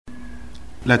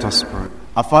Let us pray.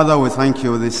 Our Father, we thank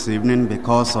you this evening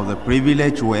because of the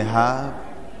privilege we have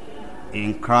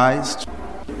in Christ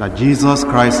that Jesus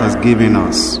Christ has given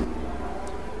us.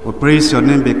 We praise your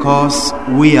name because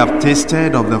we have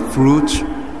tasted of the fruit.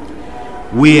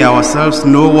 We ourselves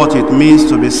know what it means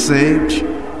to be saved.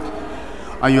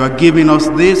 And you are giving us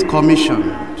this commission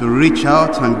to reach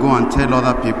out and go and tell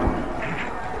other people.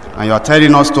 And you are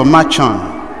telling us to march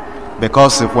on,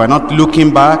 because if we're not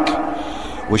looking back,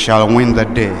 we shall win the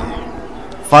day.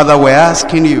 Father, we're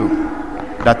asking you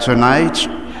that tonight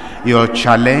you'll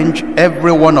challenge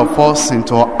every one of us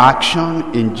into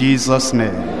action in Jesus'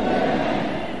 name.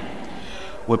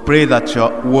 We pray that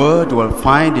your word will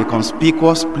find a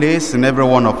conspicuous place in every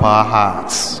one of our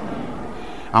hearts.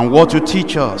 And what you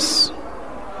teach us,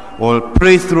 we'll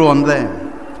pray through on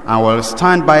them, and we'll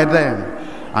stand by them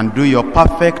and do your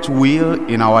perfect will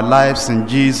in our lives in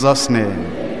Jesus'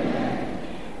 name.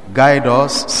 Guide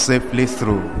us safely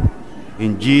through.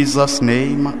 In Jesus'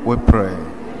 name we pray.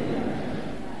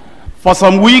 For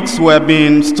some weeks we have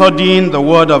been studying the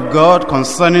Word of God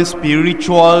concerning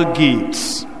spiritual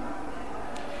gifts.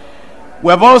 We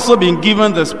have also been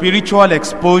given the spiritual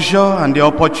exposure and the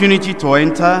opportunity to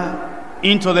enter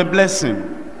into the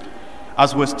blessing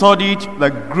as we studied the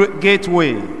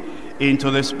gateway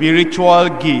into the spiritual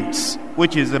gifts,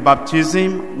 which is the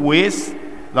baptism with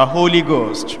the Holy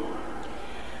Ghost.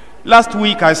 Last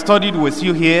week I studied with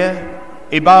you here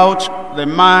about the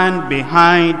man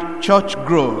behind church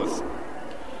growth.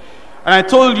 And I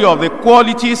told you of the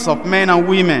qualities of men and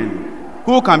women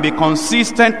who can be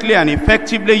consistently and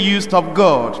effectively used of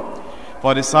God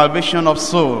for the salvation of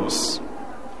souls.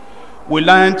 We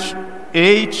learned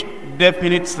 8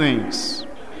 definite things.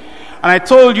 And I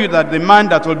told you that the man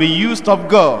that will be used of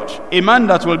God, a man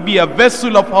that will be a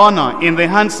vessel of honor in the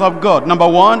hands of God, number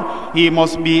 1, he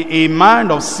must be a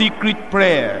man of secret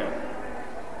prayer.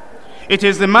 It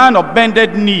is the man of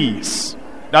bended knees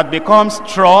that becomes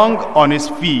strong on his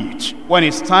feet when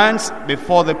he stands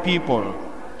before the people.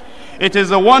 It is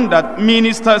the one that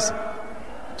ministers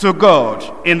to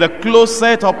God in the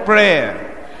closet of prayer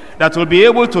that will be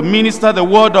able to minister the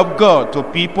word of God to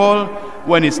people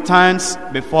when he stands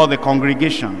before the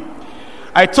congregation.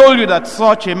 I told you that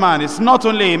such a man is not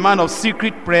only a man of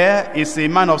secret prayer, is a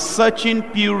man of searching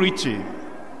purity.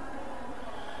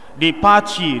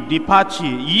 Depart ye,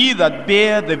 ye that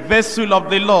bear the vessel of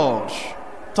the Lord,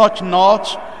 touch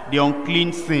not the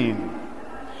unclean thing.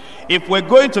 If we're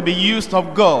going to be used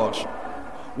of God,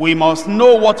 we must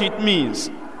know what it means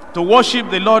to worship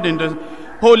the Lord in the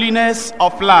holiness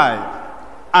of life,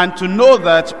 and to know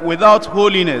that without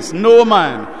holiness no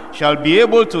man shall be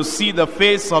able to see the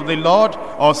face of the Lord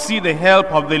or see the help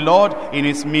of the Lord in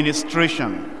his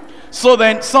ministration. So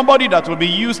then somebody that will be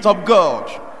used of God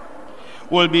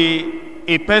will be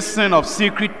a person of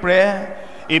secret prayer,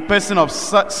 a person of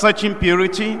searching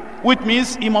purity, which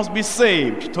means he must be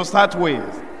saved to start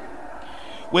with.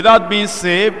 Without being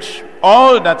saved,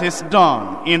 all that is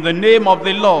done in the name of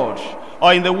the Lord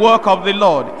or in the work of the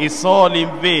Lord is all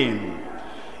in vain.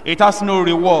 It has no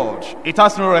reward. It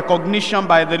has no recognition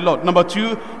by the Lord. Number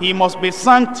 2, he must be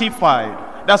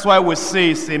sanctified. That's why we say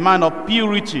he's a man of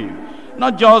purity.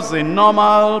 Not just a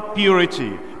normal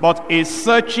purity, but a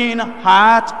searching,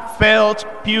 heartfelt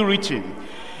purity.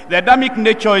 The Adamic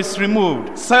nature is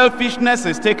removed. Selfishness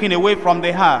is taken away from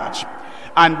the heart.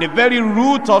 And the very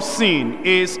root of sin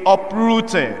is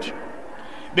uprooted.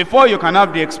 Before you can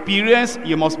have the experience,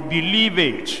 you must believe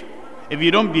it. If you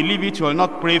don't believe it, you will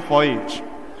not pray for it.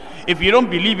 If you don't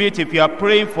believe it, if you are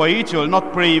praying for it, you will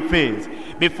not pray in faith.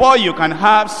 Before you can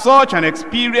have such an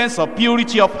experience of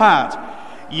purity of heart,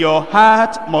 your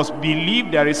heart must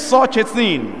believe there is such a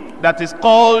thing that is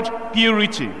called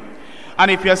purity.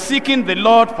 And if you are seeking the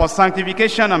Lord for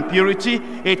sanctification and purity,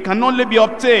 it can only be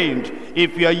obtained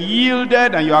if you are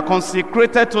yielded and you are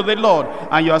consecrated to the Lord,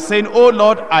 and you are saying, oh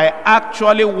Lord, I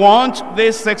actually want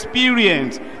this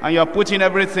experience, and you are putting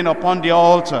everything upon the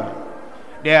altar.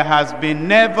 There has been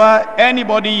never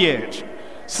anybody yet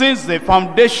since the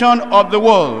foundation of the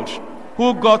world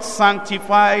who got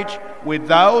sanctified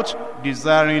without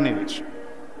desiring it,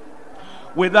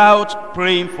 without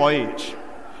praying for it,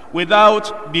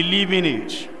 without believing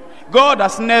it. God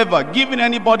has never given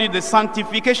anybody the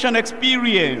sanctification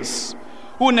experience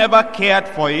who never cared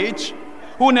for it,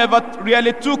 who never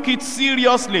really took it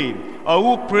seriously, or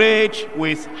who prayed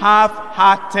with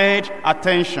half-hearted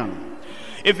attention.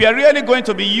 If you are really going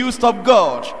to be used of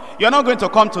God, you're not going to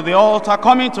come to the altar,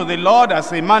 coming to the Lord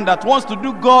as a man that wants to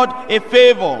do God a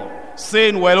favor,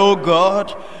 saying, well, oh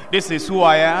God, this is who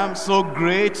I am, so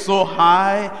great, so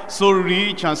high, so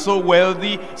rich, and so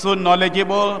wealthy, so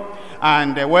knowledgeable.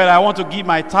 And well, I want to give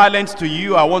my talents to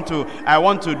you. I want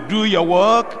to do your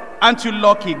work. Aren't you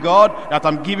lucky, God, that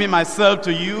I'm giving myself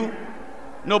to you?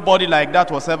 Nobody like that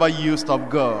was ever used of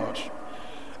God.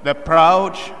 The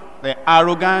proud, the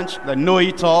arrogant, the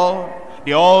know-it-all,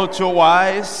 the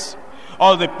all-too-wise,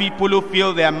 all the people who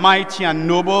feel they are mighty and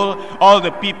noble, all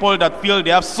the people that feel they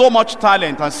have so much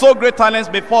talent and so great talents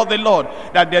before the Lord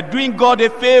that they're doing God a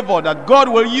favor, that God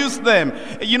will use them.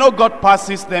 You know, God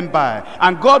passes them by,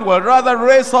 and God will rather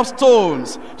raise up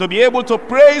stones to be able to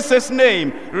praise his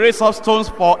name, raise up stones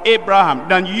for Abraham,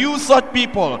 than use such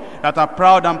people that are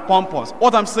proud and pompous.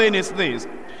 What I'm saying is this: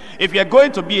 if you're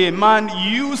going to be a man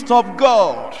used of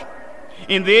God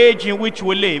in the age in which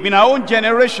we live, in our own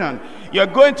generation, you're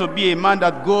going to be a man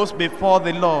that goes before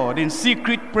the Lord in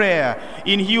secret prayer,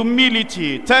 in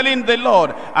humility, telling the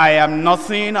Lord, I am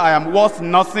nothing, I am worth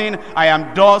nothing, I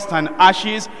am dust and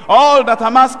ashes. All that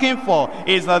I'm asking for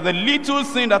is that the little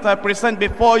sin that I present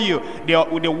before you,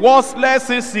 the worthless,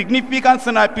 insignificant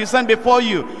sin I present before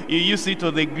you, you use it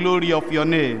to the glory of your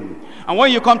name. And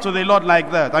when you come to the Lord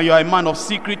like that, and you are a man of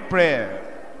secret prayer,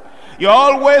 you're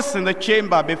always in the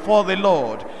chamber before the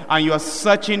Lord, and you're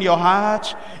searching your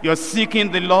heart, you're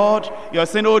seeking the Lord, you're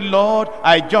saying, oh Lord,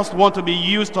 I just want to be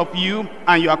used of you,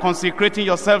 and you are consecrating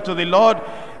yourself to the Lord.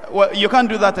 Well, you can't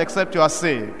do that except you are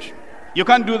saved. You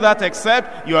can't do that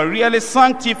except you are really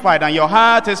sanctified and your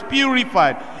heart is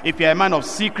purified. If you're a man of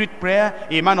secret prayer,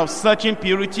 a man of searching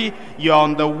purity, you're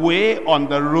on the way, on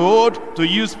the road to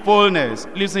usefulness.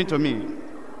 Listen to me.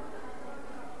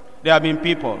 There have been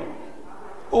people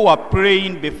who were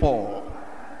praying before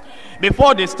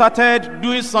they started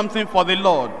doing something for the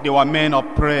Lord. They were men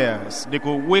of prayers. They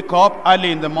could wake up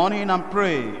early in the morning and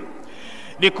pray.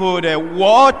 They could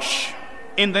watch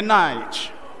in the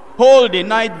night, hold a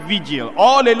night vigil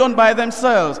all alone by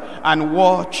themselves and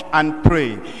watch and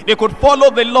pray. They could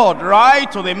follow the Lord right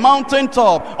to the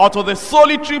mountaintop or to the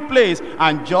solitary place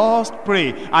and just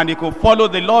pray. And they could follow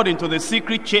the Lord into the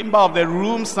secret chamber of the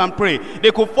rooms and pray. They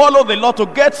could follow the Lord to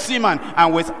Gethsemane,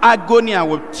 and with agony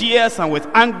and with tears and with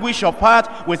anguish of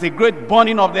heart, with a great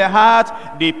burning of their heart,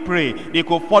 they pray. They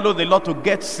could follow the Lord to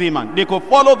Gethsemane. They could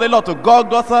follow the Lord to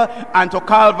Golgotha and to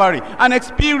Calvary and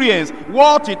experience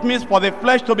what it means for the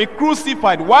flesh to be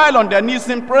crucified while on their knees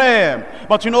in prayer.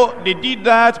 But you know, they did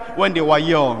that when they were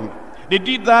young. They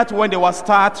did that when they were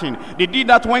starting. They did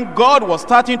that when God was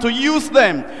starting to use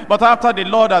them. But after the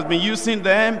Lord has been using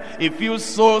them, a few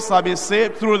souls have been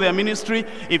saved through their ministry.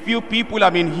 A few people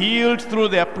have been healed through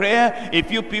their prayer. A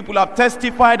few people have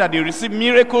testified that they received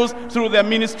miracles through their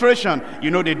ministration.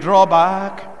 You know, they draw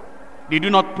back. They do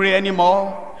not pray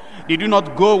anymore. They do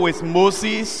not go with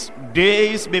Moses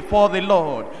days before the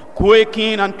Lord,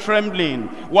 quaking and trembling,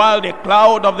 while the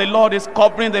cloud of the Lord is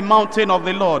covering the mountain of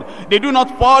the Lord. They do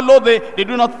not follow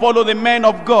the men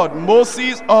of God,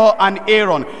 Moses or and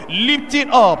Aaron, lifting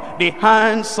up the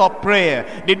hands of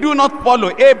prayer. They do not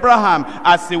follow Abraham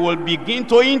as he will begin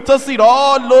to intercede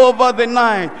all over the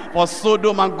night for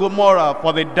Sodom and Gomorrah,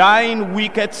 for the dying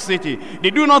wicked city.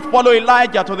 They do not follow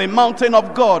Elijah to the mountain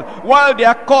of God while they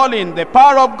are calling the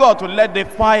power of God to let the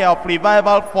fire of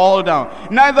revival fall down.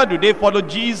 Neither do they follow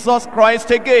Jesus Christ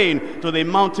again to the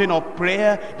mountain of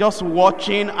prayer, just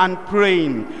watching and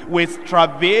praying with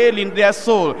travail in their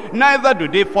soul. Neither do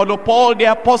they follow Paul the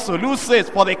apostle, who says,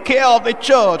 for the care of the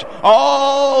church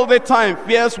all the time,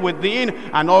 fierce within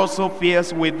and also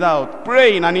fierce without,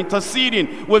 praying and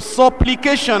interceding with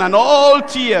supplication and all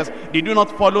tears. They do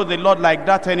not follow the Lord like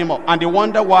that anymore, and they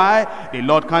wonder why the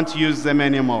Lord can't use them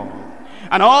anymore.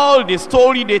 And all the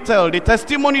story they tell, the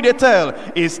testimony they tell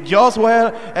is just,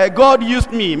 well, God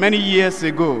used me many years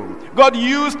ago. God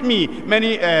used me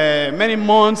many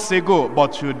months ago.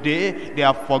 But today, they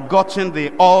have forgotten the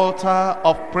altar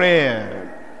of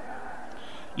prayer.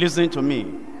 Listen to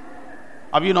me.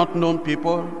 Have you not known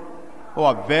people who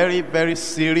are very, very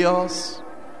serious?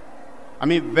 I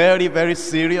mean, very, very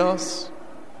serious.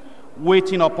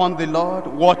 Waiting upon the Lord,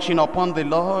 watching upon the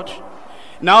Lord.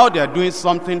 Now they are doing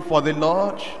something for the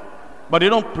Lord, but they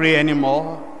don't pray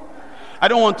anymore. I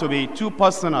don't want to be too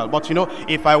personal, but you know,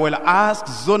 if I will ask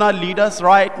zonal leaders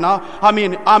right now, how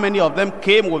many of them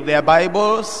came with their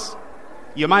Bibles?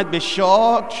 You might be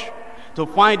shocked to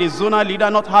find a zonal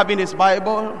leader not having his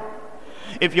Bible.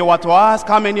 If you were to ask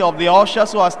how many of the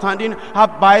ushers who are standing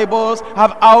have Bibles,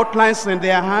 have outlines in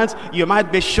their hands, you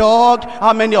might be shocked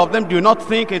how many of them do not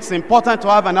think it's important to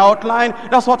have an outline.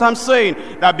 That's what I'm saying,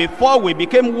 that before we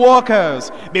became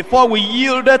workers, before we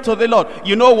yielded to the Lord,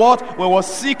 you know what? We were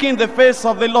seeking the face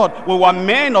of the Lord. We were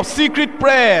men of secret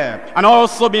prayer and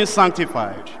also being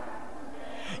sanctified.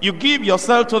 You give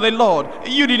yourself to the Lord.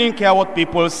 You didn't care what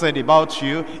people said about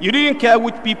you. You didn't care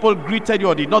which people greeted you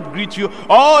or did not greet you.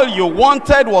 All you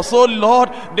wanted was, oh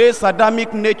Lord, this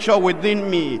Adamic nature within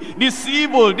me, this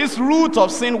evil, this root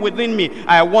of sin within me,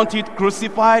 I want it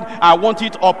crucified. I want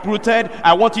it uprooted.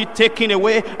 I want it taken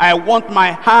away. I want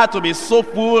my heart to be so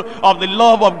full of the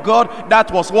love of God.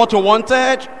 That was what you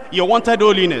wanted. You wanted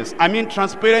holiness. I mean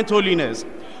transparent holiness.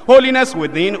 Holiness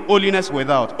within, holiness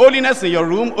without. Holiness in your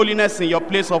room, holiness in your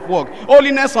place of work.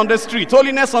 Holiness on the street,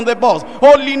 holiness on the bus.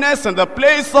 Holiness in the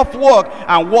place of work.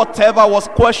 And whatever was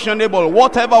questionable,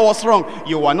 whatever was wrong,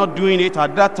 you were not doing it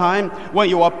at that time when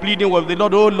you were pleading with the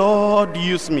Lord, oh Lord,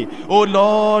 use me. Oh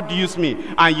Lord, use me.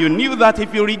 And you knew that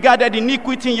if you regarded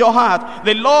iniquity in your heart,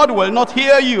 the Lord will not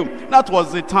hear you. That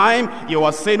was the time you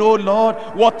were saying, oh Lord,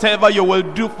 whatever you will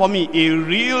do for me, a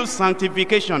real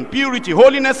sanctification, purity,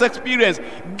 holiness experience,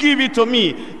 give it to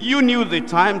me. You knew the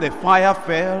time the fire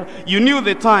fell. You knew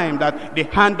the time that the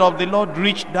hand of the Lord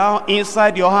reached down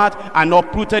inside your heart and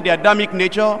uprooted the Adamic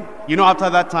nature. You know, after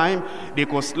that time, they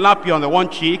could slap you on the one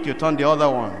cheek, you turn the other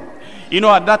one. You know,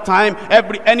 at that time,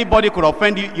 anybody could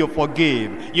offend you, you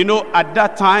forgave. You know, at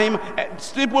that time,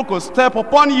 people could step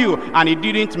upon you, and it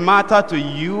didn't matter to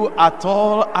you at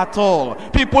all, at all.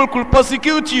 People could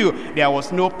persecute you. There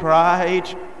was no pride.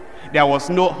 There was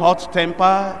no hot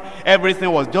temper.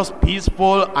 Everything was just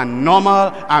peaceful and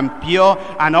normal and pure.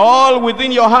 And all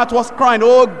within your heart was crying,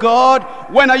 oh God,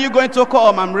 when are you going to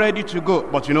come? I'm ready to go.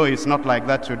 But you know, it's not like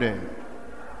that today.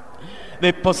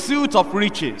 The pursuit of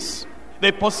riches,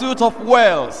 the pursuit of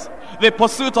wealth, the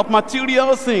pursuit of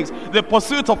material things, the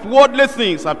pursuit of worldly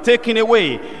things have taken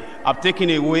away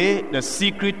the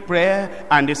secret prayer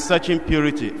and the searching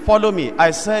purity. Follow me.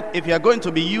 I said, if you are going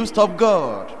to be used of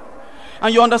God,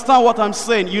 and you understand what I'm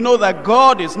saying, you know that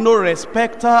God is no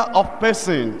respecter of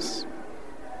persons.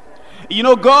 You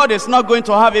know, God is not going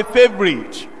to have a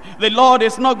favorite. The Lord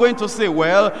is not going to say,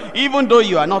 well, even though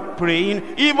you are not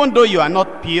praying, even though you are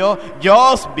not pure,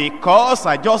 just because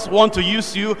I just want to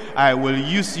use you, I will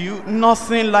use you.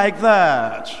 Nothing like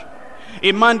that.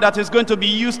 A man that is going to be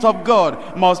used of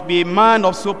God must be a man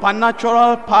of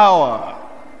supernatural power.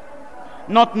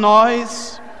 Not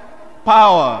noise,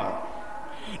 power.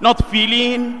 Not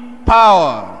feeling,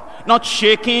 power. Not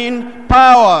shaking,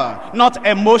 power. Not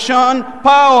emotion,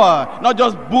 power. Not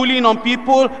just bullying on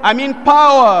people, I mean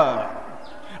power.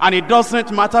 And it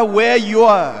doesn't matter where you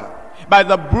are. By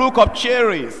the brook of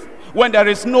Cherith, when there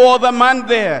is no other man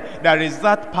there, there is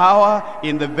that power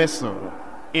in the vessel,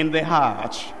 in the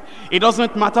heart. It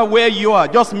doesn't matter where you are,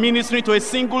 just ministering to a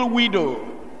single widow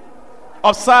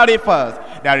of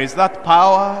Zarephath, there is that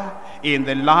power in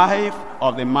the life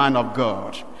of the man of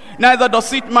God. Neither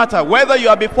does it matter whether you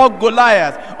are before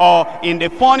Goliath or in the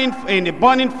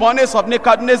burning furnace of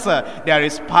Nebuchadnezzar. There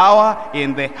is power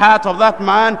in the heart of that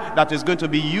man that is going to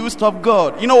be used of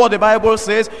God. You know what the Bible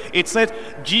says? It says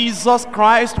Jesus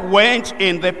Christ went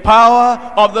in the power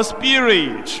of the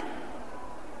Spirit.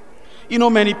 You know,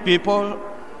 many people,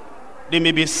 they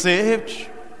may be saved,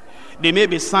 they may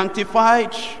be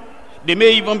sanctified, they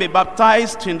may even be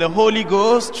baptized in the Holy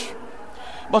Ghost.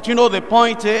 But you know, the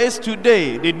point is,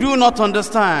 today, they do not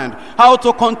understand how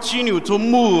to continue to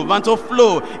move and to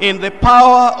flow in the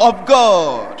power of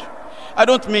God. I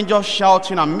don't mean just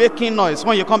shouting and making noise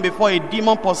when you come before a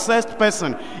demon-possessed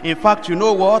person. In fact, you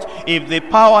know what? If the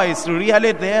power is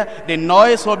really there, the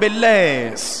noise will be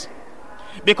less.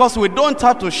 Because we don't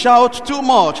have to shout too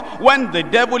much when the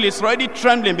devil is already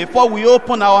trembling before we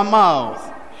open our mouth.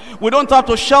 We don't have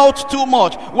to shout too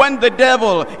much when the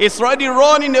devil is already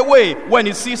running away when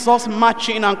he sees us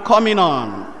marching and coming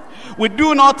on. We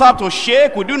do not have to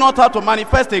shake, we do not have to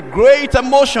manifest a great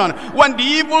emotion when the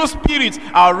evil spirits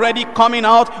are already coming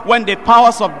out, when the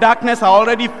powers of darkness are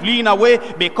already fleeing away,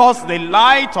 because the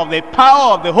light of the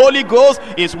power of the Holy Ghost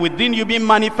is within you being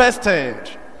manifested.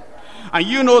 And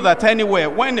you know that anywhere,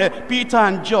 when Peter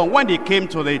and John, when they came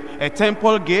to the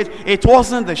temple gate, it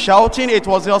wasn't the shouting, it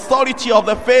was the authority of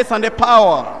the faith and the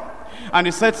power. And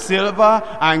he said, silver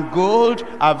and gold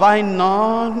have I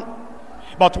none,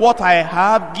 but what I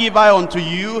have give I unto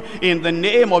you. In the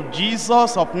name of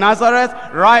Jesus of Nazareth,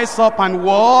 rise up and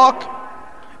walk.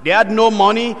 They had no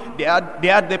money, they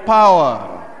had the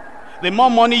power. The more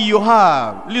money you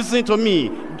have, listen to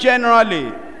me,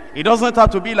 generally, It doesn't have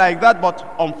to be like that,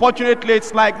 but unfortunately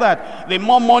it's like that. The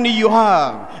more money you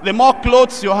have, the more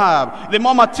clothes you have, the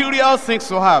more material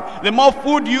things you have, the more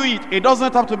food you eat. It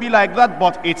doesn't have to be like that,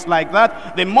 but it's like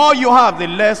that. The more you have, the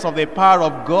less of the power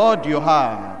of God you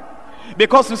have.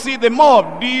 Because you see, the more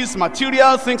of these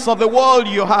material things of the world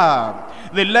you have,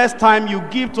 the less time you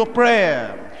give to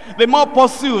prayer. The more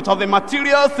pursuit of the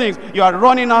material things you are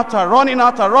running after,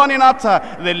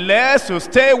 the less you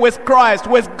stay with Christ,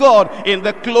 with God in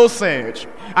the closet.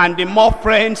 And the more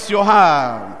friends you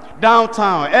have,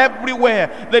 downtown,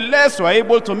 everywhere, the less you are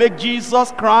able to make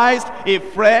Jesus Christ a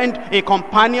friend, a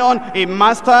companion, a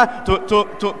master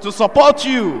to support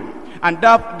you. And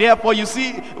therefore, you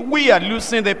see, we are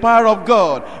losing the power of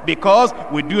God because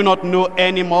we do not know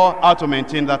anymore how to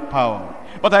maintain that power.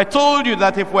 But I told you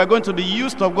that if we're going to be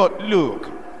used of God, look,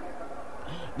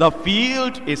 the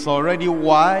field is already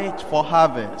white for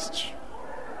harvest.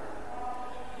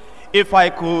 If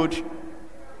I could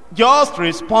just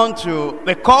respond to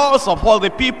the calls of all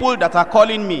the people that are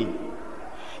calling me,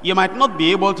 you might not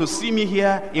be able to see me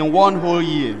here in one whole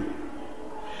year.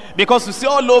 Because you see,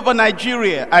 all over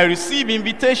Nigeria, I receive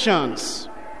invitations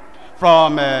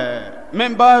from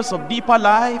members of Deeper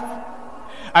Life.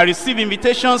 I receive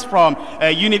invitations from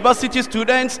university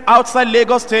students outside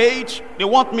Lagos State. They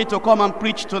want me to come and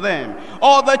preach to them.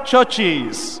 Other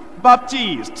churches,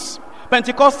 Baptists,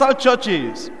 Pentecostal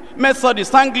churches,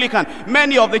 Methodist, Anglican,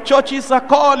 many of the churches are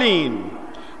calling.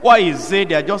 Why is it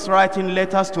they're just writing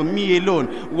letters to me alone?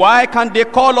 Why can't they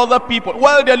call other people?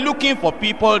 Well, they're looking for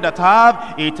people that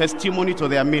have a testimony to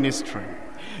their ministry.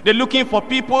 They're looking for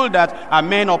people that are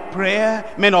men of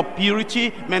prayer, men of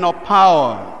purity, men of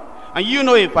power. And you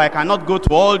know, if I cannot go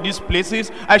to all these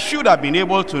places, I should have been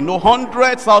able to know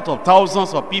hundreds out of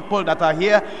thousands of people that are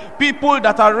here, people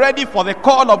that are ready for the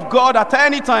call of God at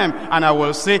any time. And I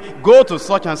will say, go to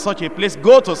such and such a place,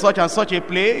 go to such and such a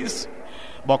place.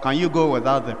 But can you go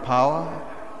without the power?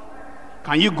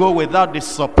 Can you go without the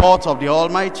support of the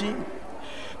Almighty?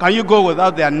 Can you go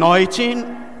without the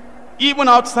anointing? Even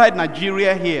outside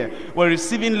Nigeria here, we're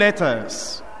receiving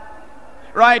letters.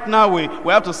 Right now, we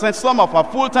have to send some of our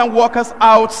full-time workers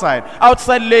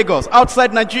outside Lagos,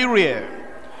 outside Nigeria.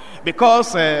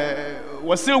 Because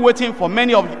we're still waiting for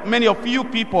many of you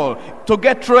people to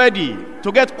get ready,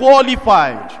 to get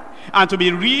qualified, and to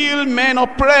be real men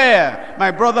of prayer.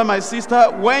 My brother, my sister,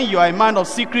 when you are a man of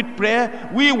secret prayer,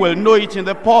 we will know it in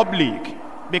the public.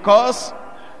 Because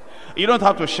you don't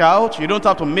have to shout, you don't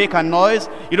have to make a noise,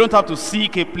 you don't have to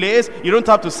seek a place, you don't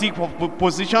have to seek a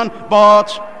position,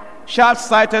 but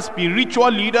sharp-sighted spiritual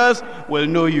leaders will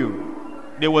know you.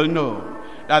 They will know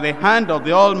that the hand of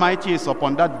the Almighty is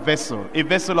upon that vessel, a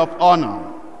vessel of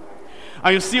honor.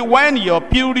 And you see, when your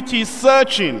purity is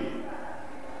searching,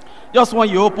 just when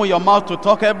you open your mouth to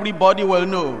talk, everybody will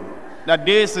know that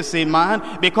this is a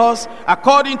man. Because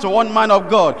according to one man of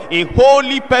God, a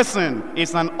holy person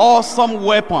is an awesome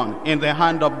weapon in the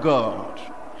hand of God.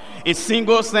 A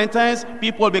single sentence,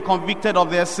 people will be convicted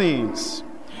of their sins.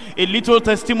 A little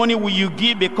testimony will you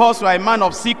give because you are a man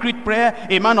of secret prayer,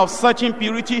 a man of searching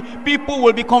purity, people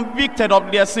will be convicted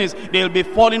of their sins. They'll be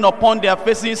falling upon their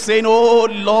faces saying, oh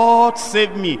Lord,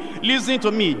 save me. Listen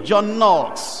to me, John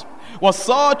Knox was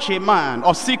such a man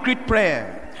of secret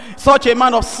prayer, such a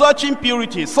man of searching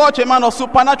purity, such a man of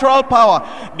supernatural power.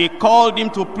 They called him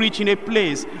to preach in a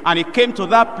place, and he came to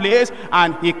that place,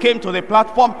 and he came to the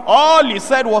platform. All he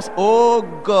said was, oh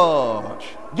God.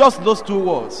 Just those two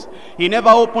words. He never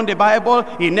opened the Bible.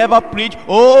 He never preached.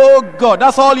 Oh God.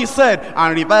 That's all he said.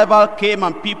 And revival came,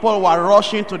 and people were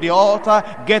rushing to the altar,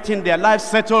 getting their lives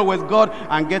settled with God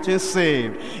and getting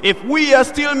saved. If we are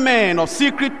still men of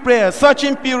secret prayer,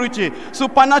 searching purity,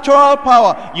 supernatural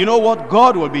power, you know what?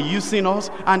 God will be using us,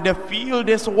 and the field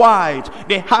is wide,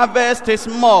 the harvest is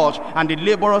much, and the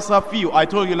laborers are few. I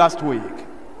told you last week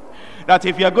that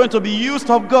if you are going to be used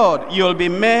of God, you'll be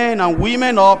men and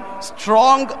women of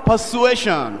strong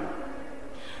persuasion.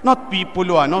 Not people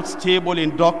who are not stable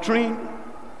in doctrine.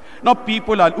 Not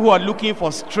people who are looking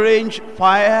for strange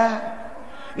fire.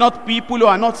 Not people who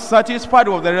are not satisfied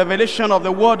with the revelation of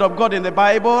the word of God in the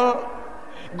Bible.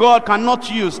 God cannot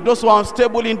use those who are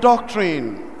unstable in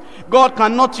doctrine. God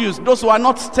cannot use those who are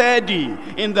not steady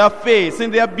in their faith, in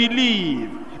their belief.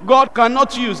 God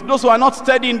cannot use those who are not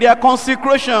steady in their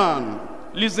consecration.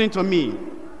 Listen to me.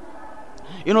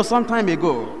 You know, some time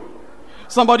ago,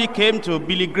 somebody came to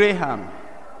Billy Graham,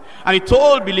 and he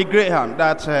told Billy Graham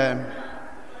that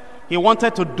he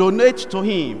wanted to donate to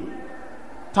him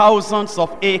thousands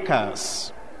of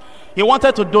acres. He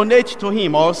wanted to donate to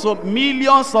him also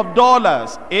millions of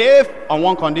dollars if, on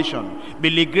one condition,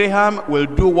 Billy Graham will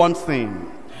do one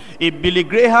thing. if Billy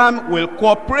Graham will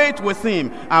cooperate with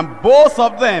him, and both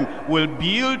of them will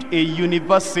build a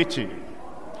university,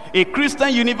 a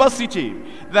Christian university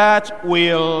that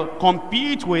will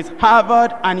compete with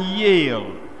Harvard and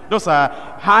Yale. Those are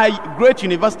great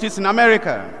universities in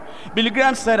America. Billy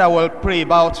Graham said, I will pray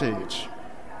about it.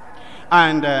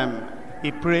 And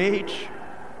he prayed.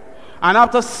 And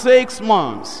after 6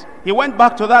 months, he went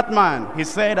back to that man. He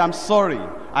said, I'm sorry,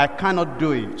 I cannot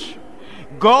do it.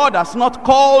 God has not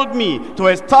called me to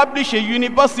establish a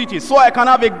university so I can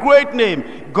have a great name.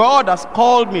 God has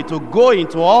called me to go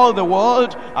into all the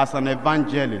world as an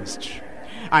evangelist.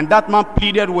 And that man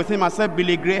pleaded with him and said,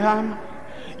 Billy Graham,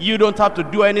 you don't have to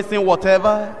do anything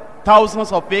whatever.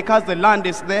 Thousands of acres, the land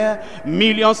is there,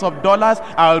 millions of dollars.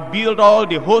 I'll build all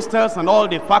the hostels and all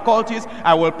the faculties.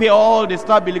 I will pay all the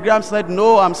stuff. Billy Graham said,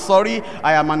 no, I'm sorry,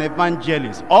 I am an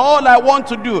evangelist. All I want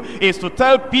to do is to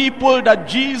tell people that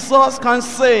Jesus can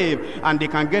save and they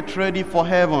can get ready for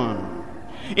heaven.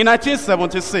 In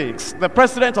 1976, the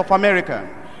president of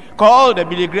America called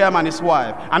Billy Graham and his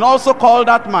wife, and also called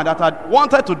that man that had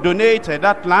wanted to donate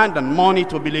that land and money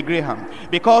to Billy Graham,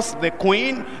 because the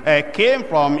Queen came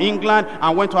from England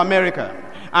and went to America.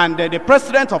 And the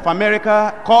president of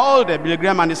America called Billy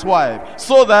Graham and his wife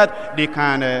so that they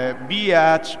can be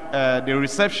at the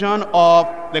reception of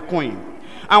the Queen.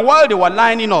 And while they were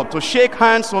lining up to shake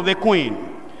hands with the Queen,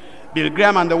 Billy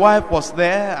Graham and the wife was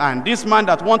there, and this man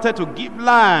that wanted to give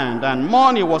land and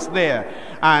money was there.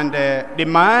 And the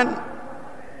man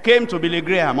came to Billy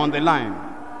Graham on the line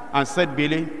and said,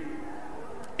 Billy,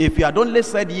 if you had only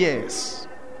said yes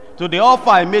to the offer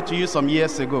I made to you some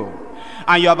years ago,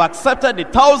 and you have accepted the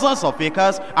thousands of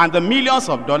acres and the millions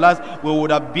of dollars, we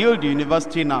would have built the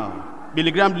university now.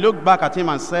 Billy Graham looked back at him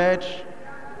and said,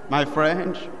 my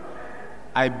friend,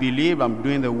 I believe I'm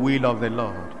doing the will of the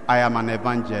Lord. I am an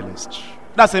evangelist.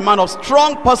 That's a man of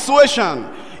strong persuasion.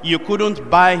 You couldn't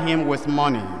buy him with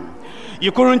money.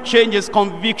 You couldn't change his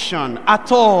conviction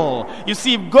at all. You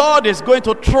see, if God is going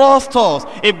to trust us,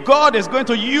 if God is going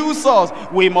to use us,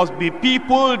 we must be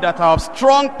people that are of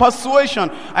strong persuasion.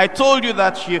 I told you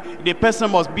that the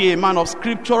person must be a man of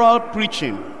scriptural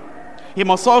preaching. He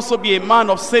must also be a man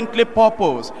of saintly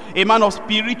purpose, a man of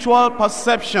spiritual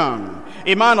perception,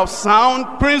 a man of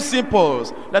sound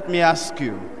principles. Let me ask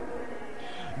you,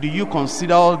 do you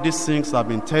consider all these things I've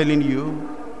been telling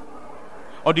you?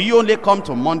 Or do you only come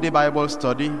to Monday Bible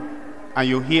study and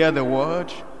you hear the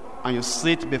word and you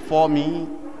sit before me,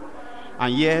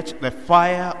 and yet the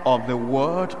fire of the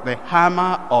word, the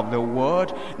hammer of the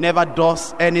word never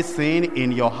does anything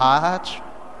in your heart?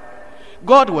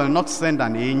 God will not send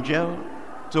an angel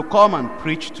to come and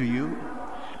preach to you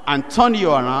and turn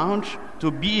you around to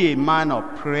be a man of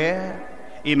prayer,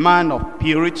 a man of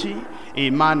purity, a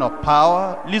man of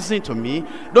power. Listen to me.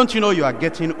 Don't you know you are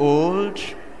getting old?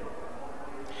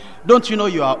 Don't you know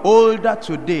you are older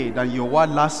today than you were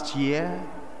last year?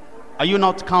 Are you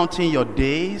not counting your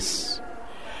days?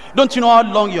 Don't you know how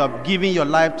long you have given your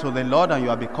life to the Lord and you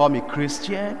have become a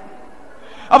Christian?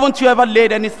 Haven't you ever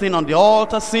laid anything on the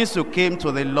altar since you came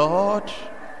to the Lord?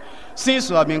 Since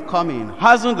you have been coming,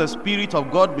 hasn't the Spirit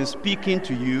of God been speaking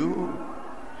to you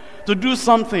to do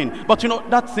something? But you know,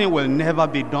 that thing will never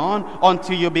be done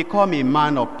until you become a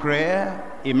man of prayer,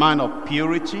 a man of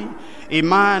purity, a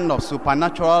man of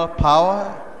supernatural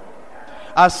power.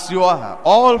 As you are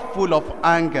all full of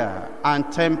anger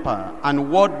and temper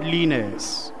and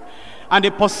worldliness and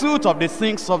the pursuit of the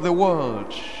things of the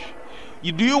world,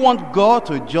 do you want God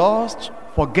to just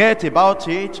forget about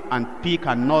it and pick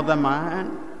another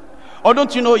man? Or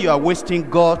don't you know you are wasting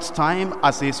God's time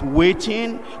as he's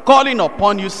waiting, calling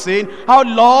upon you, saying, how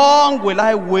long will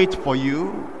I wait for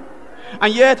you?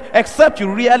 And yet, except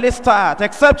you really start,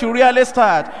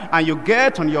 and you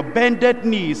get on your bended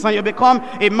knees, and you become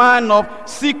a man of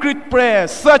secret prayer,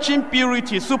 searching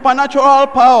purity, supernatural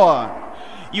power,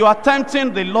 you are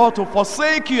tempting the Lord to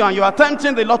forsake you, and you are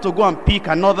tempting the Lord to go and pick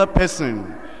another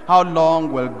person. How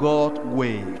long will God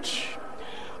wait?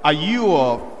 Are you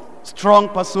of strong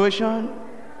persuasion?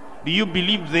 Do you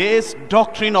believe this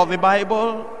doctrine of the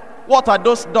Bible? What are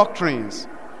those doctrines?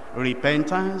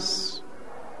 Repentance,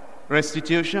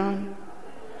 restitution,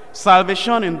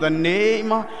 salvation in the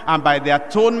name and by the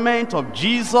atonement of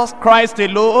Jesus Christ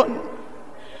alone,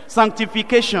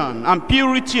 sanctification and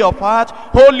purity of heart,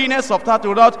 holiness of heart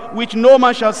without which no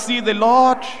man shall see the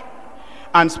Lord,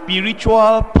 and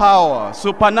spiritual power,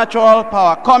 supernatural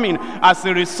power coming as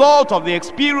a result of the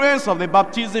experience of the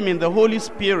baptism in the Holy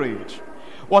Spirit.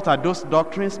 What are those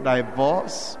doctrines?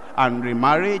 Divorce, and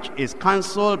remarriage is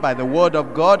cancelled by the word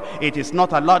of God. It is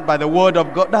not allowed by the word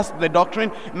of God. That's the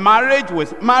doctrine. Marriage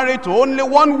was married to only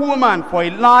one woman for a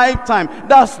lifetime.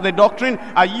 That's the doctrine.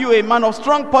 Are you a man of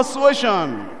strong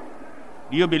persuasion?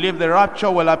 Do you believe the rapture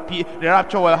will appear? The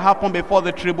rapture will happen before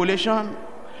the tribulation?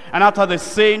 And after the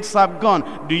saints have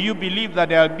gone, do you believe that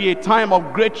there will be a time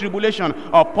of great tribulation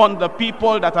upon the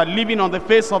people that are living on the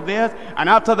face of the earth? And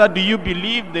after that, do you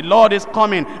believe the Lord is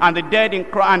coming, and the dead in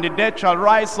Christ, and the dead shall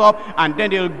rise up, and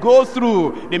then they'll go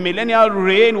through the millennial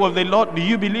reign with the Lord? Do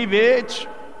you believe it?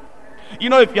 You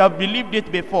know, if you have believed it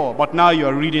before, but now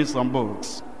you're reading some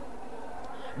books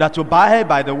that you buy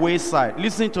by the wayside,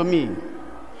 listen to me.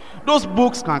 Those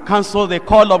books can cancel the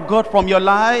call of God from your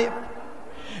life.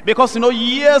 Because, you know,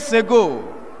 years ago,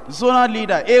 zonal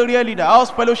leader, area leader, house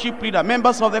fellowship leader,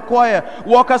 members of the choir,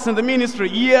 workers in the ministry,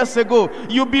 years ago,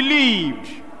 you believed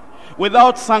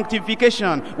without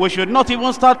sanctification, we should not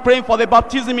even start praying for the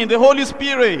baptism in the Holy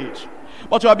Spirit.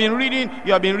 But you have been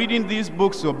reading these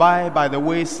books you buy by the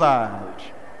wayside.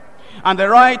 And the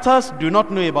writers do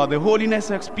not know about the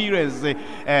holiness experience,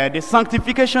 the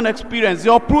sanctification experience,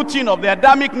 the uprooting of the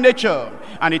Adamic nature.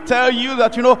 And they tell you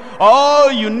that, you know,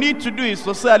 all you need to do is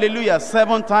to say hallelujah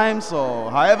 7 times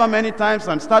or however many times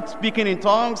and start speaking in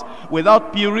tongues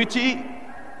without purity.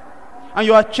 And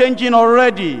you are changing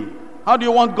already. How do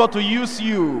you want God to use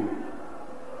you?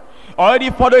 Already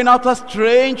following out a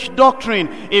strange doctrine.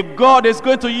 If God is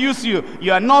going to use you,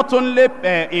 you are not only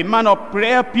a man of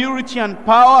prayer, purity, and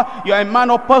power, you are a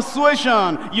man of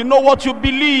persuasion. You know what you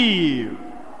believe.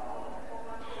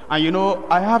 And you know,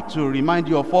 I have to remind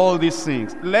you of all these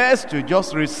things, lest you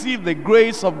just receive the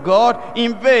grace of God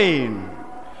in vain.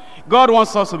 God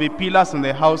wants us to be pillars in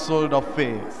the household of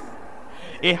faith.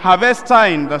 A harvester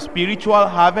in the spiritual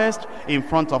harvest in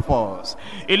front of us.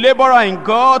 A laborer in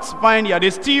God's vineyard,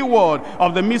 a steward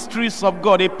of the mysteries of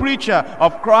God, a preacher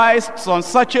of Christ's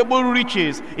unsearchable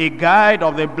riches, a guide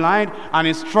of the blind, an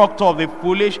instructor of the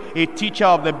foolish, a teacher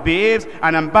of the babes,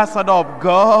 an ambassador of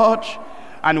God.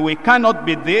 And we cannot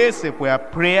be this if we are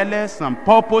prayerless and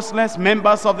purposeless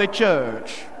members of the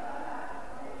church.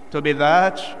 To be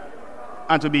that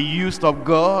and to be used of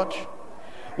God,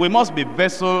 we must be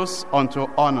vessels unto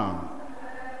honor,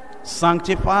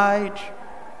 sanctified,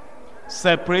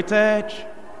 separated,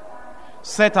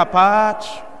 set apart,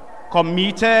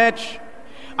 committed,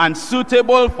 and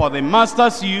suitable for the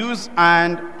master's use,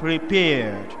 and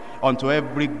prepared unto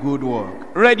every good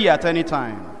work. Ready at any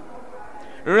time.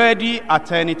 Ready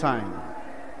at any time.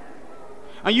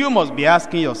 And you must be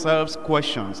asking yourselves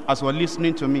questions as you're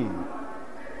listening to me.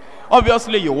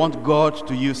 Obviously, you want God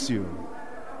to use you.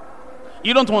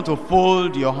 You don't want to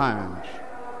fold your hand,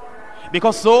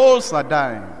 because souls are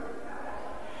dying.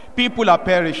 People are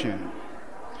perishing.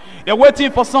 They're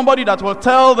waiting for somebody that will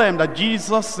tell them that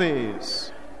Jesus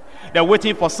saves. They're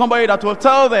waiting for somebody that will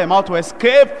tell them how to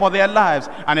escape for their lives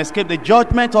and escape the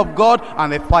judgment of God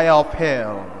and the fire of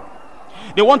hell.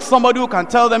 They want somebody who can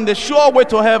tell them the sure way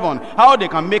to heaven, how they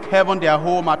can make heaven their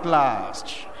home at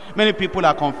last. Many people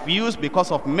are confused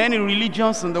because of many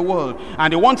religions in the world,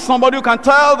 and they want somebody who can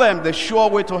tell them the sure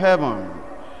way to heaven.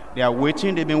 They are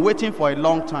waiting. They've been waiting for a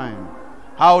long time.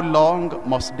 How long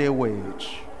must they wait?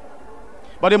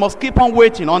 But they must keep on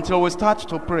waiting until we start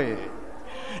to pray.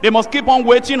 They must keep on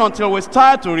waiting until we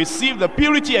start to receive the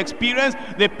purity experience,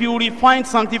 the purifying,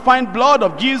 sanctifying blood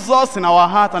of Jesus in our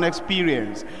heart and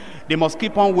experience. They must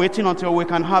keep on waiting until we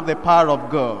can have the power of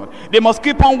God. They must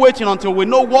keep on waiting until we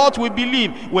know what we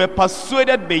believe. We're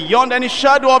persuaded beyond any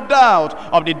shadow of doubt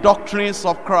of the doctrines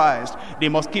of Christ. They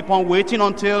must keep on waiting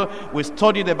until we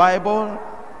study the Bible,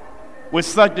 we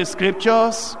search the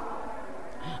scriptures,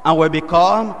 and we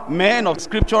become men of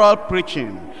scriptural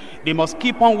preaching. They must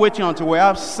keep on waiting until we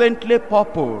have saintly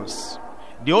purpose,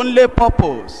 the only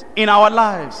purpose in our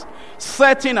lives,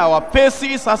 setting our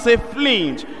faces as a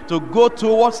flint to go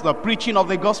towards the preaching of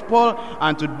the gospel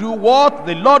and to do what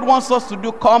the Lord wants us to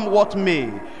do, come what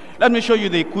may. Let me show you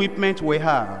the equipment we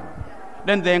have,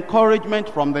 then the encouragement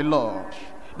from the Lord,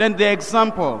 then the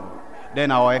example, then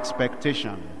our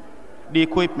expectation. The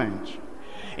equipment.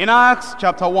 In Acts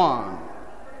chapter 1,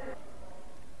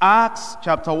 Acts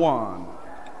chapter 1,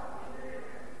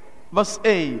 verse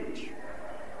 8,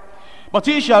 but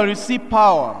ye shall receive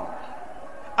power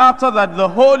after that the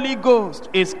Holy Ghost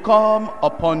is come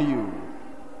upon you.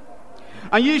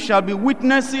 And ye shall be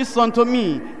witnesses unto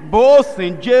me, both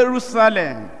in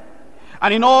Jerusalem,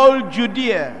 and in all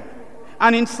Judea,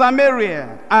 and in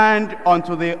Samaria, and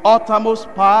unto the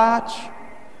uttermost part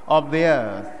of the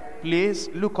earth. Please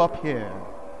look up here.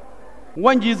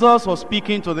 When Jesus was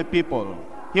speaking to the people,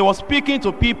 he was speaking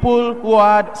to people who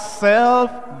had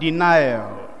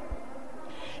self-denial.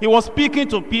 He was speaking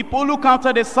to people who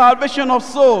counted the salvation of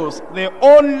souls the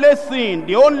only thing,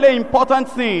 the only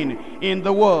important thing in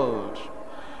the world.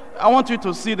 I want you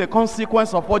to see the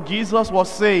consequence of what Jesus was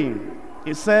saying.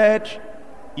 He said,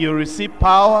 you receive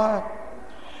power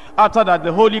after that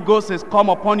the Holy Ghost is come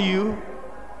upon you,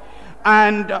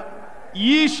 and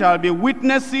ye shall be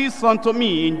witnesses unto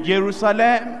me in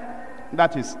Jerusalem.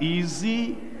 That is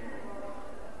easy.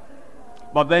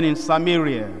 But then in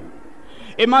Samaria,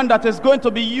 a man that is going to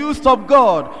be used of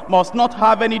God must not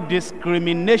have any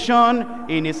discrimination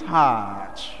in his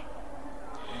heart.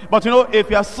 But you know, if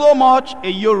you are so much a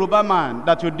Yoruba man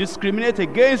that you discriminate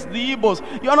against the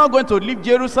Igbos, you are not going to leave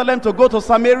Jerusalem to go to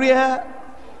Samaria.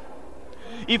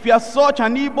 If you are such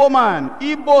an Igbo man,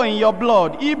 Igbo in your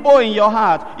blood, Igbo in your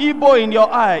heart, Igbo in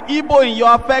your eye, Igbo in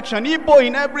your affection, Igbo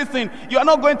in everything, you are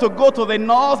not going to go to the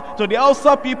north, to the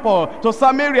Hausa people, to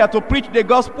Samaria to preach the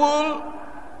gospel.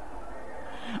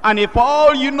 And if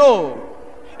all you know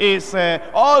is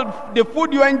all the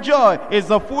food you enjoy is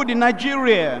the food in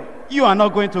Nigeria, you are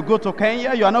not going to go to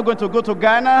Kenya, you are not going to go to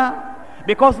Ghana,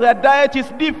 because their diet is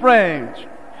different.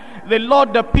 The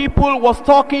Lord the people was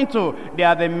talking to, they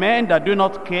are the men that do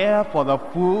not care for the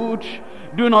food,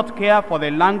 do not care for the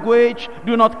language,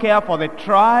 do not care for the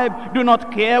tribe, do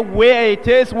not care where it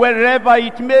is, wherever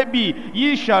it may be.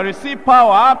 Ye shall receive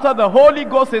power after the Holy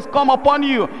Ghost is come upon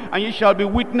you, and ye shall be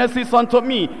witnesses unto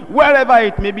me, wherever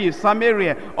it may be,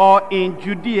 Samaria, or in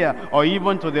Judea, or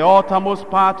even to the uttermost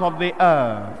part of the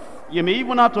earth. You may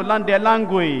even have to learn their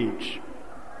language.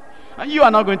 And you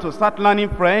are not going to start learning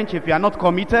French if you are not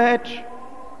committed.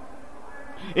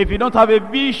 If you don't have a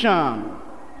vision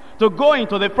to go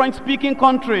into the French-speaking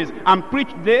countries and preach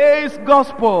this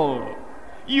gospel,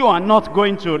 you are not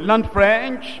going to learn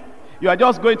French. You are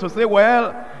just going to say,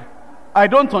 well, I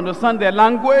don't understand their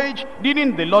language.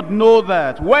 Didn't the Lord know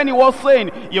that? When he was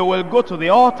saying, you will go to the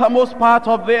uttermost part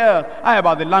of the earth. How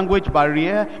about the language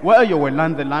barrier? Well, you will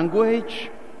learn the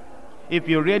language. If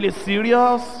you're really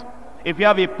serious, if you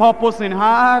have a purpose in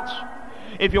heart,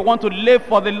 if you want to live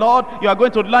for the Lord, you are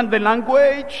going to learn the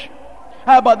language.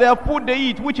 How about their food they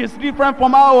eat, which is different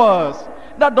from ours?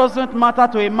 That doesn't matter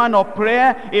to a man of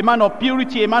prayer, a man of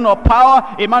purity, a man of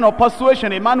power, a man of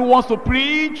persuasion, a man who wants to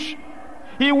preach.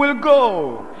 He will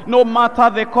go. No matter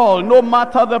the call, no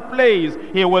matter the place,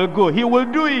 he will go. He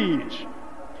will do it.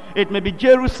 It may be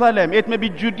Jerusalem, it may be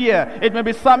Judea, it may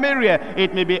be Samaria,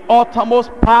 it may be uttermost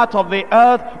part of the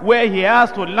earth where he has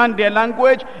to learn their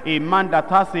language. A man that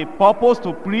has a purpose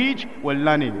to preach will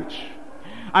learn it.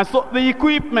 And so the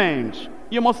equipment,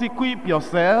 you must equip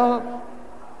yourself.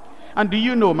 And do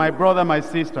you know, my brother, my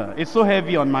sister, it's so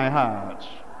heavy on my heart.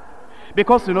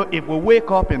 Because you know, if we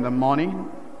wake up in the morning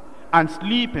and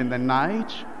sleep in the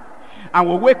night, and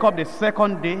we wake up the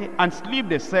second day and sleep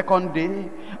the second day,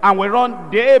 and we run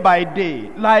day by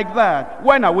day like that,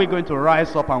 when are we going to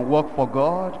rise up and work for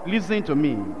God? Listen to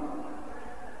me.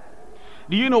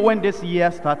 Do you know when this year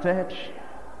started?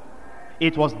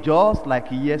 It was just like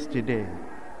yesterday.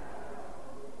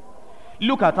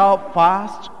 Look at how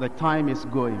fast the time is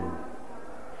going.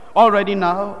 Already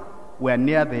now, we're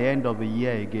near the end of the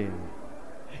year again.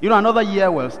 You know, another year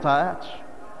will start,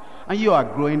 and you are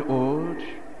growing old.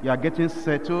 You are getting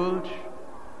settled.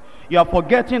 You are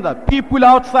forgetting that people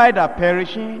outside are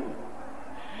perishing.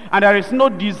 And there is no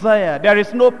desire, there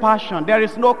is no passion, there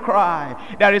is no cry,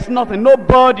 there is nothing, no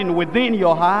burden within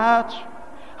your heart.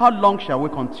 How long shall we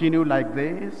continue like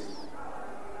this?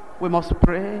 We must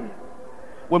pray.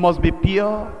 We must be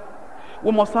pure.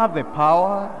 We must have the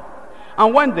power.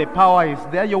 And when the power is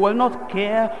there, you will not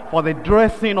care for the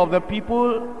dressing of the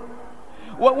people.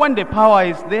 When the power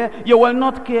is there, you will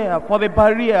not care for the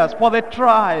barriers, for the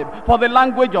tribe, for the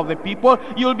language of the people.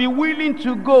 You'll be willing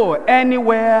to go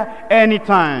anywhere,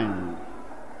 anytime.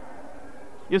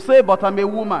 You say, but I'm a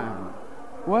woman.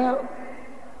 Well,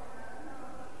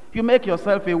 if you make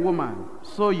yourself a woman,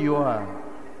 so you are.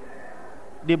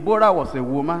 Deborah was a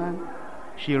woman.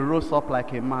 She rose up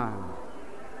like a man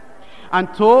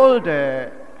and told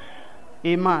a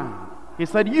man, he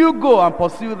said, you go and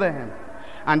pursue them.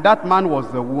 And that man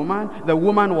was the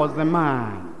woman was the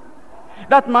man.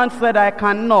 That man said, I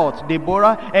cannot,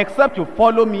 Deborah, except you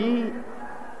follow me.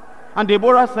 And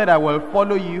Deborah said, I will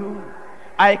follow you.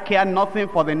 I care nothing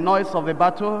for the noise of the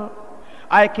battle.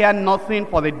 I care nothing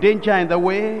for the danger in the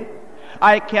way.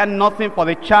 I care nothing for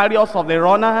the chariots of the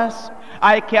runners.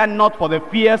 I care not for the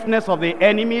fierceness of the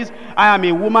enemies. I am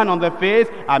a woman on the face.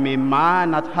 I am a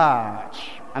man at heart.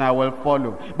 And I will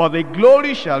follow. But the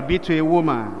glory shall be to a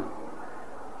woman.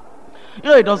 You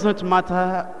know, it doesn't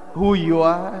matter who you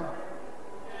are.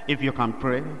 If you can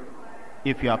pray,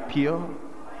 if you are pure,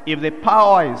 if the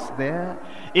power is there,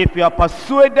 if you are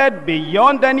persuaded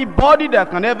beyond anybody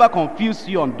that can ever confuse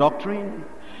you on doctrine,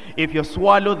 if you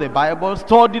swallow the Bible,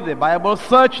 study the Bible,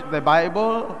 search the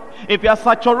Bible, if you are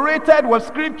saturated with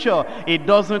scripture, it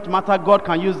doesn't matter. God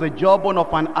can use the jawbone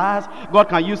of an ass. God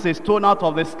can use a stone out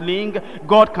of the sling.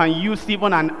 God can use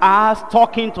even an ass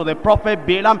talking to the prophet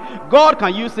Balaam. God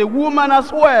can use a woman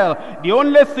as well. The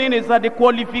only thing is that the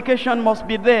qualification must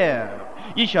be there.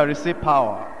 Ye shall receive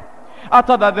power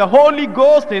after that the Holy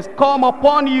Ghost is come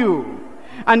upon you,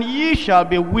 and ye shall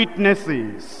be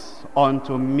witnesses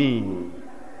unto me.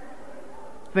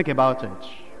 Think about it.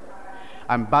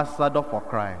 Ambassador for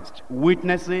Christ,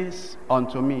 witnesses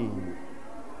unto me.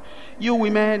 You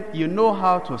women, you know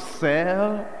how to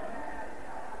sell.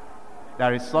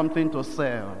 There is something to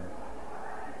sell,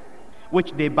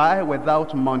 which they buy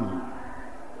without money,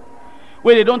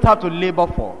 where they don't have to labor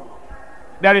for.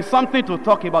 There is something to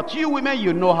talk about. You women,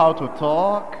 you know how to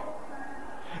talk.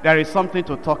 There is something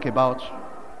to talk about.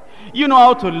 You know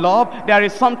how to love. There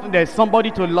is somebody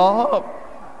to love.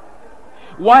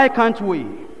 Why can't we,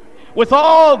 with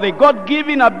all the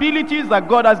God-given abilities that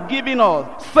God has given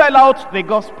us, sell out the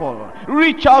gospel,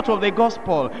 reach out of the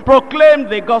gospel, proclaim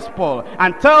the gospel,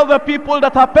 and tell the people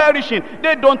that are perishing,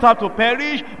 they don't have to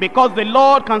perish because the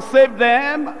Lord can save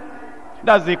them?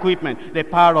 That's the equipment, the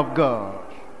power of God.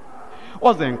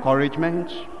 What's the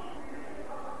encouragement?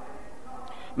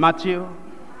 Matthew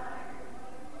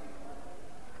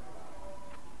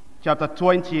chapter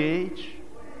 28,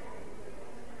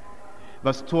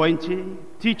 verse 20,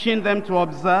 teaching them to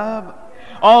observe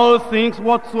all things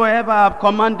whatsoever I have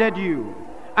commanded you.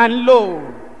 And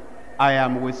lo, I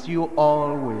am with you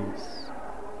always,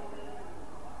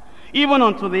 even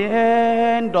unto the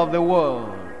end of the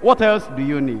world. What else do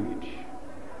you need?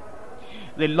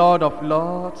 The Lord of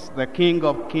lords, the King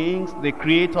of kings, the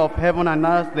creator of heaven and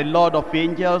earth, the Lord of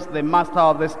angels, the master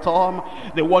of the storm,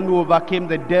 the one who overcame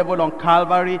the devil on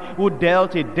Calvary, who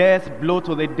dealt a death blow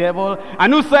to the devil,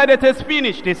 and who said it is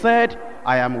finished. He said,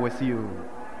 I am with you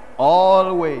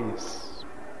always.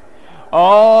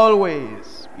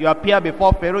 Always. You appear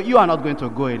before Pharaoh, you are not going to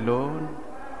go alone.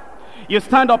 You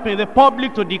stand up in the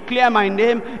public to declare my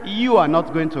name, you are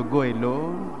not going to go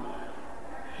alone.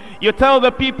 You tell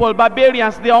the people,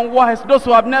 barbarians, the unwise, those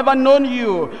who have never known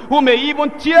you, who may even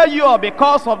tear you up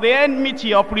because of the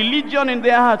enmity of religion in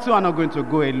their hearts, you are not going to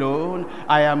go alone.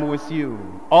 I am with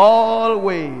you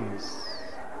always,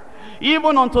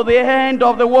 even unto the end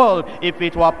of the world. If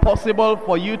it were possible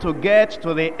for you to get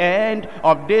to the end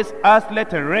of this earthly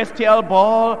terrestrial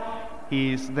ball,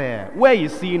 he is there. Where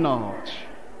is he not?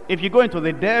 If you go into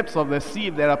the depths of the sea,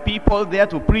 if there are people there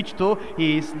to preach to,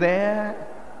 he is there.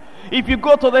 If you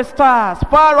go to the stars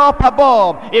far up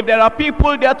above, if there are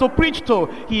people there to preach to,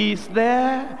 he is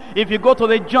there. If you go to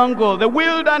the jungle, the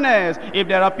wilderness, if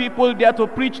there are people there to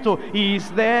preach to, he is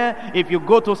there. If you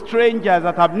go to strangers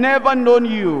that have never known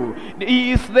you,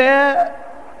 he is there.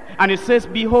 And it says,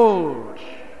 behold,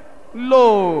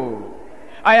 lo,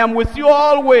 I am with you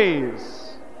always,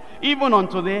 even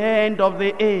unto the end of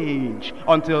the age,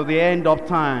 until the end of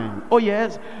time. Oh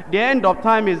yes, the end of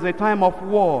time is the time of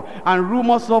war and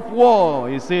rumors of war.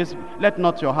 He says, let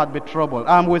not your heart be troubled.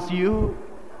 I'm with you.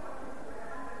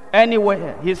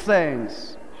 Anywhere he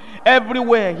sends,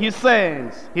 everywhere he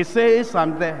sends, he says,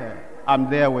 I'm there. I'm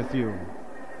there with you.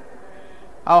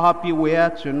 How happy we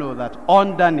are to know that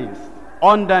underneath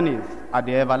are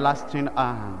the everlasting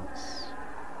arms.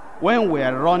 When we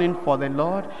are running for the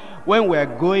Lord, when we are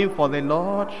going for the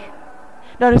Lord,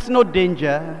 there is no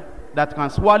danger that can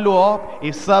swallow up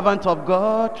a servant of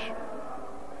God.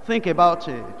 Think about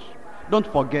it. Don't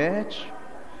forget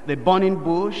the burning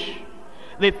bush.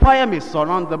 The fire may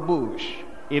surround the bush.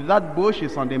 If that bush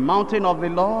is on the mountain of the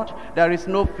Lord, there is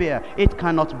no fear. It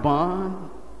cannot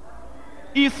burn.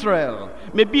 Israel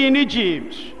may be in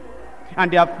Egypt,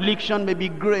 and the affliction may be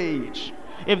great.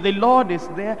 If the Lord is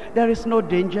there, there is no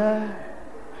danger.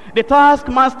 The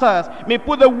taskmasters may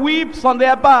put the whips on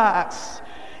their backs.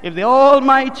 If the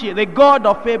Almighty, the God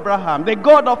of Abraham, the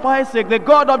God of Isaac, the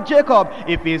God of Jacob,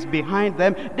 if he is behind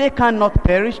them, they cannot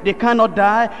perish, they cannot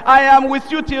die. I am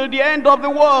with you till the end of the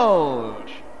world.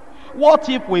 What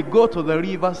if we go to the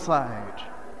riverside,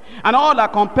 and all our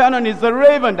companion is the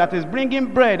raven that is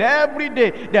bringing bread every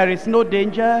day? There is no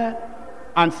danger,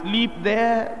 and sleep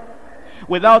there,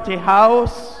 without a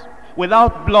house,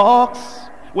 without blocks,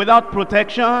 without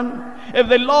protection. If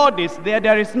the Lord is there,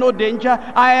 there is no danger.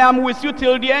 I am with you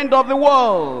till the end of the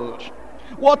world.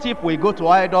 What if we go to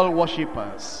idol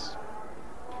worshippers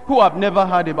who have never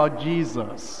heard about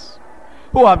Jesus,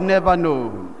 who have never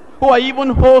known, who are even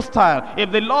hostile,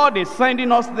 if the Lord is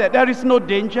sending us there, there is no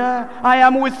danger. I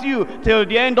am with you till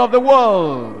the end of the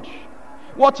world.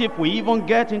 What if we even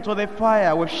get into the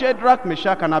fire with Shadrach,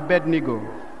 Meshach, and Abednego?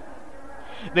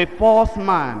 The fourth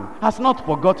man has not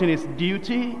forgotten his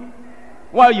duty.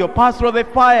 While you pass through the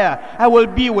fire, I will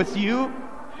be with you.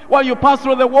 While you pass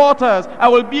through the waters, I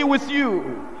will be with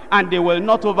you. And they will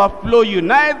not overflow you,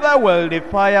 neither will the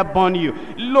fire burn you.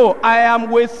 Lo, I am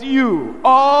with you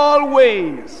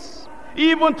always,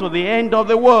 even to the end of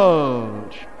the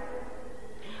world.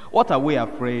 What are we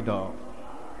afraid of?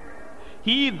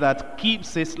 He that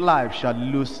keeps his life shall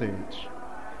lose it.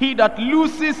 He that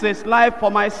loses his life for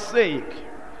my sake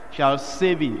shall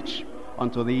save it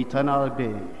unto the eternal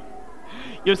day.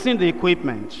 You've seen the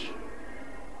equipment.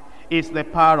 It's the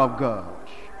power of God.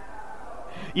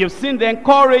 You've seen the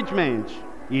encouragement.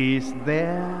 It's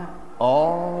there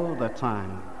all the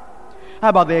time. How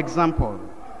about the example?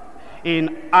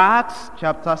 In Acts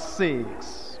chapter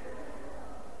 6,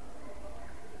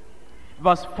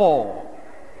 verse 4.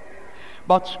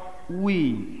 But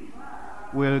we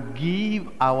will give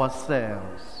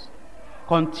ourselves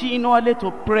continually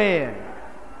to prayer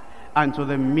and to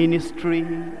the ministry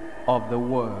of the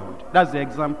word. That's the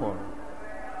example.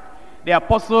 The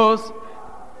apostles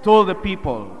told the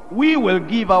people, we will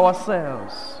give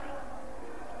ourselves.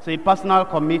 It's a personal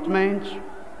commitment,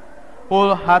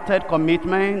 wholehearted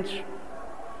commitment.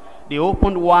 They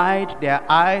opened wide their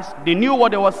eyes. They knew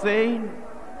what they were saying.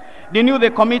 They knew the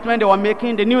commitment they were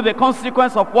making. They knew the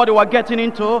consequence of what they were getting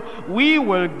into. We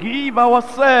will give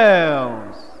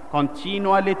ourselves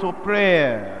continually to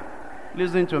prayer.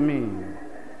 Listen to me.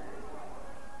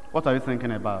 What are you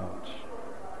thinking about?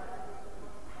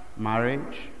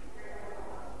 Marriage?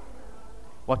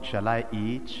 What shall I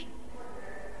eat?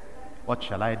 What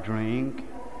shall I drink?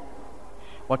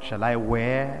 What shall I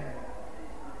wear?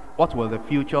 What will the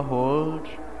future hold?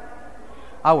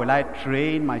 How will I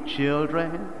train my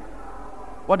children?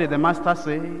 What did the master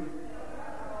say?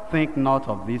 Think not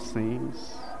of these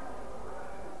things.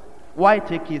 Why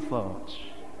take ye thought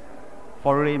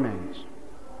for raiment?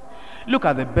 Look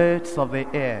at the birds of the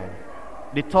air.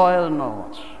 They toil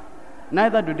not,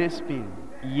 neither do they spin.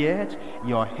 Yet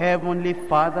your heavenly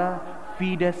Father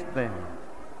feedeth them.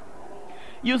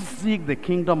 You seek the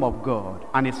kingdom of God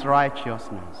and his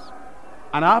righteousness,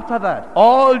 and after that,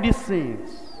 all these things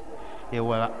he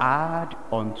will add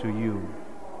unto you.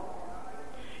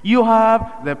 You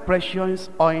have the precious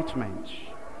ointment.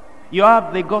 You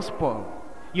have the gospel.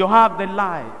 You have the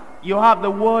life. You have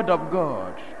the word of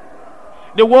God,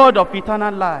 the word of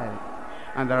eternal life.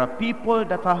 And there are people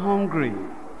that are hungry,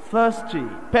 thirsty,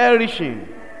 perishing.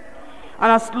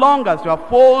 And as long as you are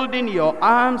folding your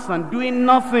arms and doing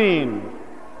nothing,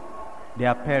 they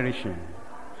are perishing.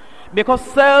 Because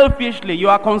selfishly you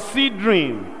are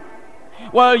considering,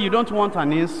 well, you don't want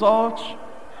an insult,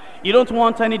 you don't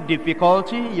want any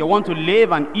difficulty, you want to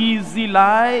live an easy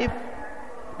life.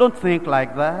 Don't think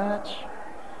like that.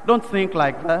 Don't think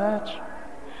like that.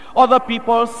 Other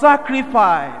people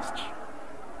sacrificed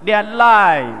their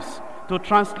lives to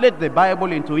translate the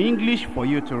Bible into English for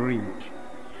you to read.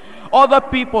 Other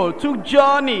people took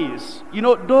journeys. You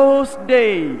know, those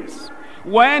days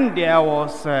when there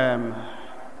was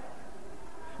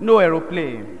no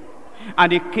aeroplane,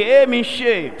 and they came in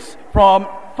ships from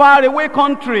faraway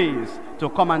countries to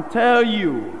come and tell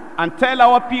you and tell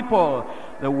our people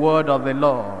the word of the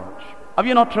Lord. Have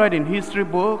you not read in history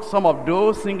books some of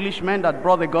those Englishmen that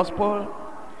brought the gospel?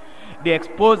 They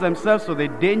exposed themselves to the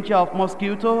danger of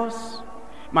mosquitoes.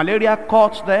 Malaria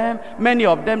caught them. Many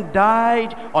of them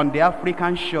died on the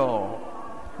African shore.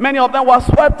 Many of them were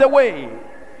swept away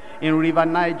in River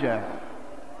Niger,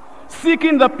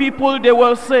 seeking the people they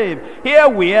will save. Here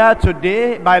we are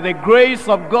today by the grace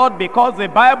of God, because the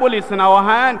Bible is in our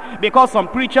hand, because some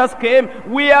preachers came,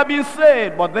 we have been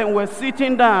saved, but then we're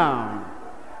sitting down.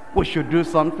 We should do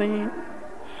something.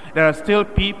 There are still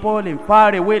people in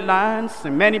faraway lands,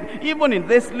 in many, even in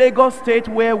this Lagos state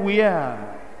where we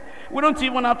are. We don't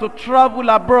even have to travel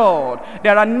abroad.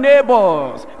 There are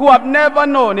neighbors who have never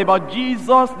known about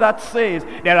Jesus that saves.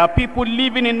 There are people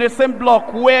living in the same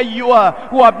block where you are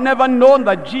who have never known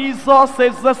that Jesus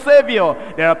is the Savior.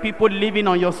 There are people living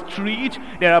on your street.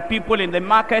 There are people in the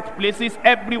marketplaces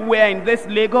everywhere in this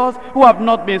Lagos who have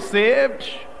not been saved.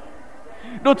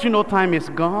 Don't you know time is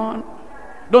gone?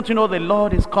 Don't you know the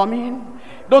Lord is coming?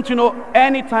 Don't you know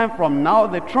any time from now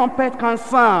the trumpet can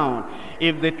sound?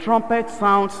 If the trumpet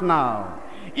sounds now,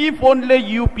 if only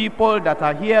you people that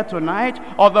are here tonight,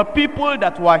 or the people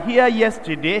that were here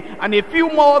yesterday, and a few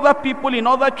more other people in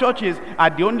other churches are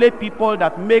the only people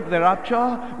that make the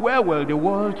rapture, where will the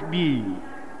world be?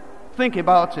 Think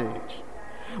about it.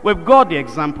 We've got the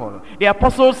example. The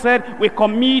apostle said we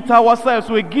commit ourselves,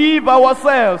 we give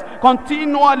ourselves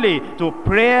continually to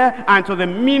prayer and to the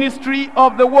ministry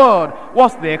of the word.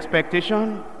 What's the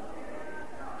expectation?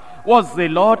 What's the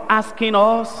Lord asking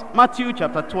us? Matthew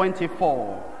chapter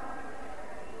 24.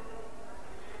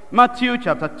 Matthew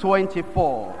chapter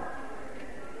 24.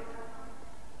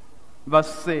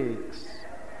 Verse 6.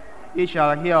 Ye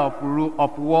shall hear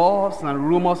of wars and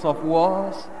rumors of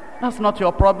wars. That's not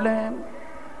your problem.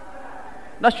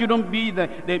 That shouldn't be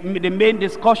the main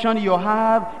discussion you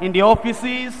have in the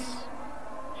offices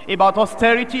about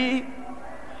austerity,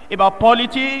 about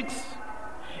politics,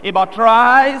 about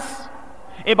rice,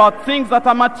 about things that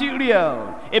are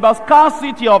material, about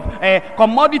scarcity of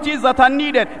commodities that are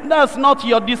needed. That's not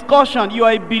your discussion. You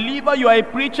are a believer, you are a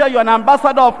preacher, you are an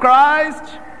ambassador of Christ.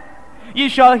 Ye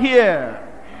shall hear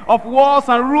of wars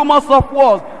and rumors of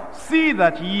wars. See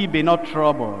that ye be not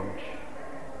troubled,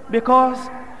 because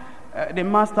the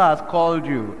master has called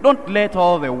you. Don't let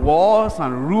all the wars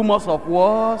and rumors of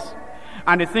wars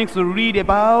and the things to read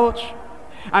about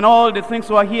and all the things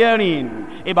we are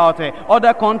hearing about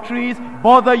other countries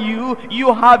bother you.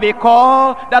 You have a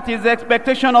call. That is the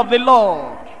expectation of the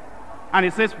Lord. And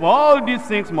it says, for all these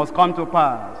things must come to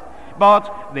pass,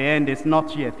 but the end is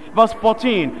not yet. Verse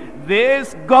 14,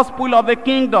 this gospel of the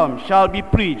kingdom shall be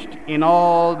preached in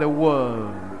all the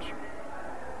world.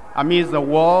 Amidst the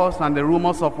wars and the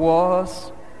rumors of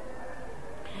wars,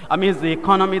 amidst the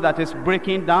economy that is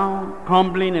breaking down,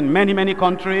 crumbling in many, many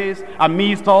countries,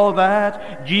 amidst all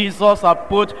that, Jesus has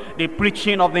put the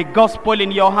preaching of the gospel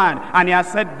in your hand. And he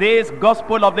has said, this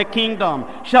gospel of the kingdom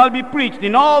shall be preached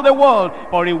in all the world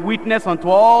for a witness unto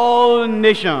all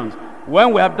nations.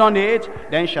 When we have done it,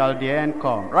 then shall the end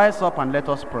come. Rise up and let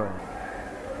us pray.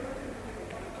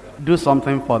 Do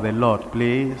something for the Lord,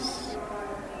 please.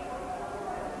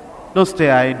 Don't stay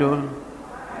idle.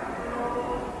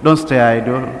 Don't stay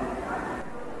idle.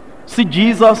 See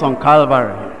Jesus on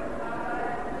Calvary,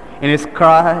 in his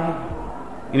cry,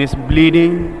 in his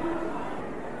bleeding,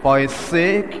 for his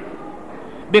sake,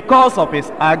 because of his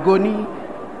agony,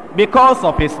 because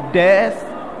of his death.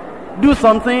 Do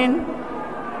something.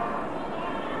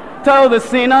 Tell the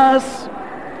sinners.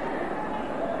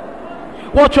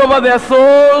 Watch over their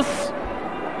souls.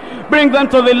 Bring them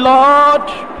to the Lord.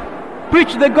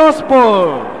 Preach the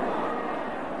gospel.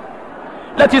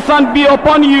 Let his hand be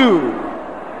upon you.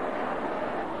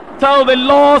 Tell the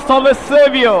lost of the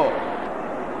Savior.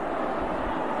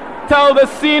 Tell the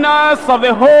sinners of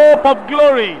the hope of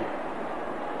glory.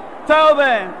 Tell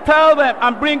them,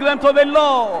 and bring them to the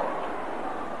Lord.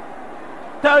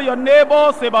 Tell your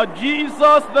neighbors about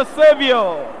Jesus the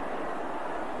Savior.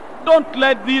 Don't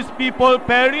let these people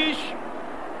perish.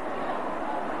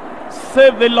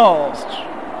 Save the lost.